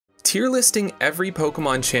Tier listing every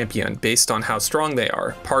Pokemon champion based on how strong they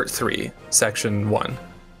are, Part 3, Section 1.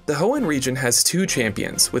 The Hoenn region has 2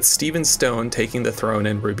 champions, with Steven Stone taking the throne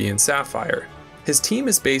in Ruby and Sapphire. His team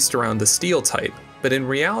is based around the Steel type, but in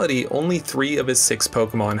reality only 3 of his 6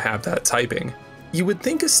 Pokemon have that typing. You would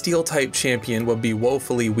think a Steel-type champion would be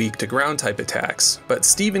woefully weak to Ground-type attacks, but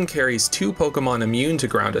Steven carries 2 Pokemon immune to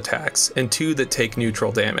ground attacks and 2 that take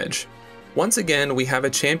neutral damage. Once again, we have a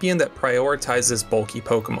champion that prioritizes bulky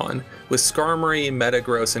Pokemon, with Skarmory,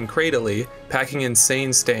 Metagross, and Cradily packing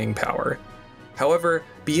insane staying power. However,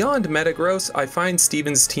 beyond Metagross, I find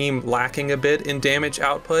Steven's team lacking a bit in damage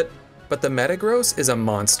output, but the Metagross is a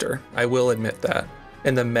monster, I will admit that.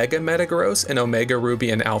 And the Mega Metagross in Omega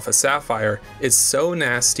Ruby and Alpha Sapphire is so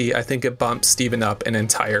nasty I think it bumps Steven up an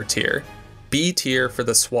entire tier. B tier for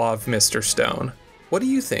the suave Mr. Stone. What do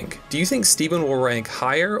you think? Do you think Steven will rank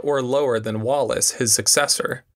higher or lower than Wallace, his successor?